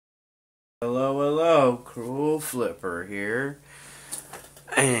Cruelflipper here,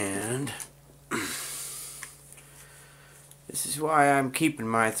 and this is why I'm keeping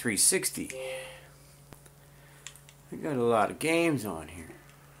my 360. I got a lot of games on here.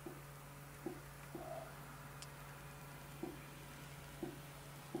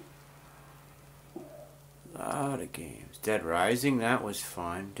 A lot of games. Dead Rising, that was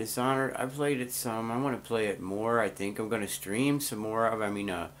fun. Dishonored, I played it some. I want to play it more. I think I'm going to stream some more of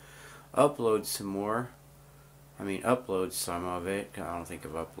upload some more. Upload some of it. I don't think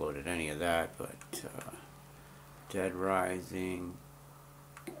I've uploaded any of that, but Dead Rising.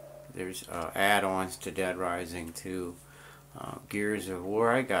 There's add-ons to Dead Rising too. Gears of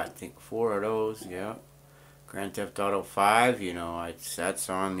War, I got, I think, 4 of those, yeah. Grand Theft Auto 5, you know, that's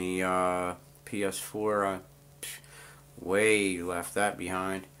on the PS4. Way left that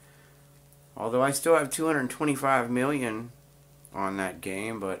behind. Although I still have 225 million on that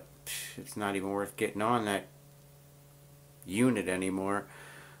game, but it's not even worth getting on that unit anymore.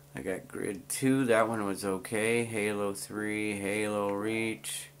 I got Grid 2, that one was okay. Halo 3, Halo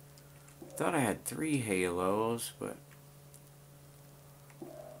Reach. Thought I had 3 Halos, but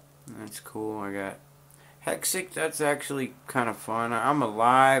that's cool. I got Hexic, that's actually kind of fun. I'm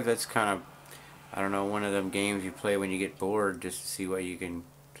Alive, that's kind of, I don't know, one of them games you play when you get bored just to see what you can,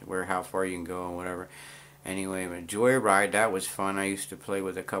 how far you can go and whatever. Anyway, but Joyride, that was fun. I used to play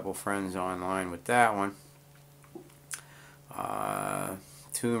with a couple friends online with that one.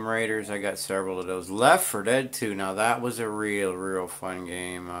 Tomb Raiders, I got several of those. Left 4 Dead 2, now that was a real fun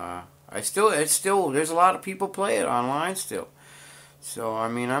game. There's a lot of people play it online still. So, I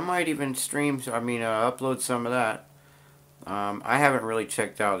might even stream, upload some of that. I haven't really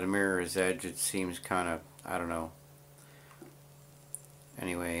checked out the Mirror's Edge. It seems kind of, I don't know.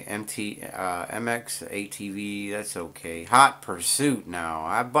 Anyway, MX ATV, that's okay. Hot Pursuit now.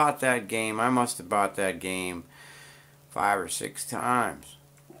 I bought that game. I must have bought that game 5 or 6 times.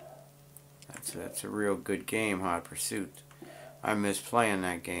 That's a real good game, Hot Pursuit. I miss playing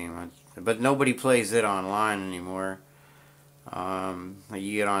that game. But nobody plays it online anymore. You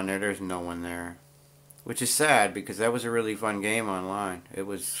get on there, there's no one there. Which is sad, because that was a really fun game online. It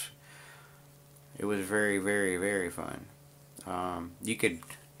was very fun. You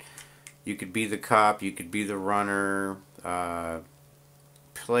could be the cop, you could be the runner,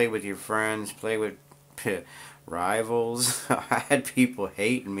 play with your friends, play with rivals. I had people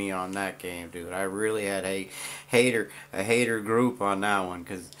hating me on that game, dude. I really had a hater group on that one,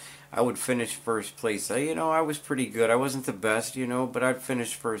 because I would finish first place. I was pretty good. I wasn't the best, but I'd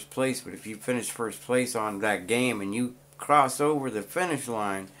finish first place. But if you finish first place on that game and you cross over the finish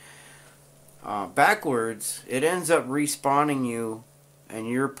line backwards, it ends up respawning you, and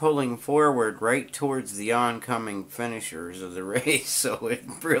you're pulling forward right towards the oncoming finishers of the race. So it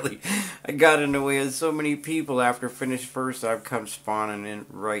really, I got in the way of so many people. After finish first, I've come spawning in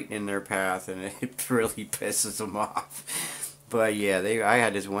right in their path, and it really pisses them off. But yeah, I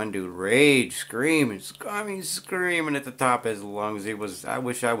had this one dude rage, screaming at the top of his lungs. I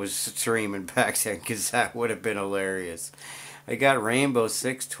wish I was streaming back then, because that would have been hilarious. I got Rainbow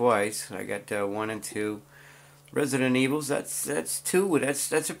Six twice. I got 1 and 2. Resident Evils, that's 2.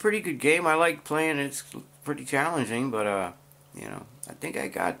 That's a pretty good game. I like playing it. It's pretty challenging, but I think I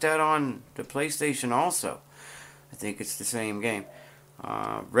got that on the PlayStation also. I think it's the same game.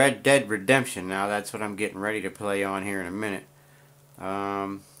 Red Dead Redemption, now that's what I'm getting ready to play on here in a minute.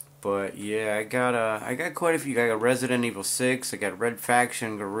 But yeah, I got quite a few. I got Resident Evil 6. I got Red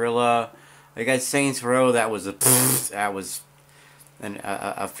Faction, Guerrilla. I got Saints Row. That was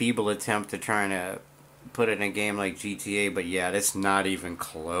a feeble attempt to trying to put it in a game like GTA. But yeah, that's not even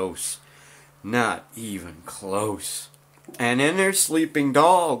close. Not even close. And then there's Sleeping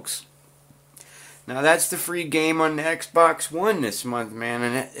Dogs. Now that's the free game on the Xbox One this month, man.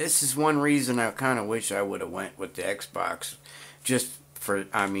 And this is one reason I kind of wish I would have went with the Xbox. Just for,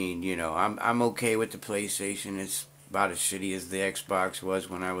 I'm okay with the PlayStation. It's about as shitty as the Xbox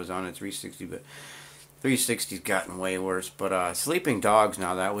was when I was on a 360, but 360's gotten way worse. But Sleeping Dogs,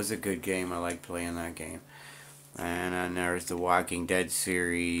 now that was a good game. I like playing that game. And then there's the Walking Dead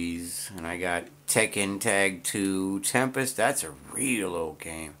series, and I got Tekken Tag 2, Tempest. That's a real old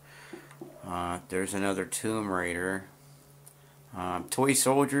game. There's another Tomb Raider. Toy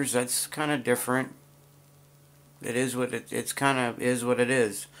Soldiers, that's kind of different. It is what it's kind of is what it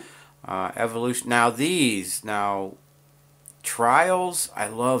is. Evolution. Now Trials. I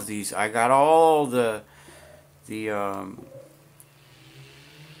love these. I got all the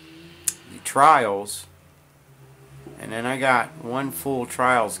Trials, and then I got one full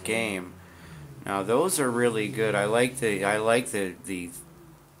Trials game. Now those are really good. I like the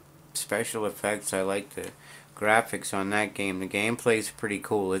special effects. I like graphics on that game. The gameplay's pretty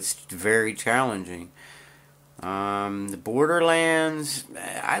cool. It's very challenging. The Borderlands,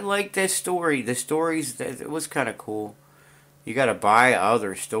 I like this story. The stories, it was kind of cool. You gotta buy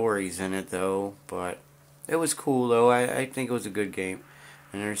other stories in it though, but it was cool though. I think it was a good game.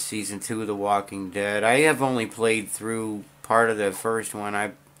 And there's season 2 of The Walking Dead. I have only played through part of the first one.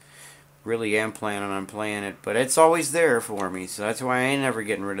 I really am planning on playing it, but it's always there for me, so that's why I ain't never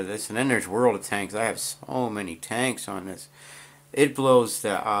getting rid of this. And then there's World of Tanks. I have so many tanks on this. It blows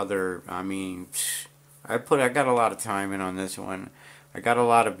the other. I mean, I got a lot of time in on this one. I got a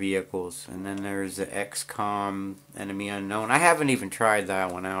lot of vehicles, and then there's the XCOM Enemy Unknown. I haven't even tried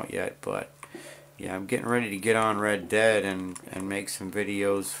that one out yet, but yeah, I'm getting ready to get on Red Dead and make some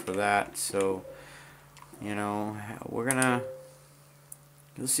videos for that. So, you know,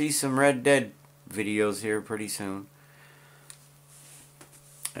 you'll see some Red Dead videos here pretty soon.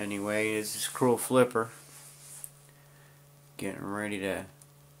 Anyway, this is Cruelflipper. Getting ready to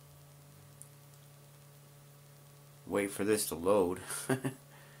wait for this to load.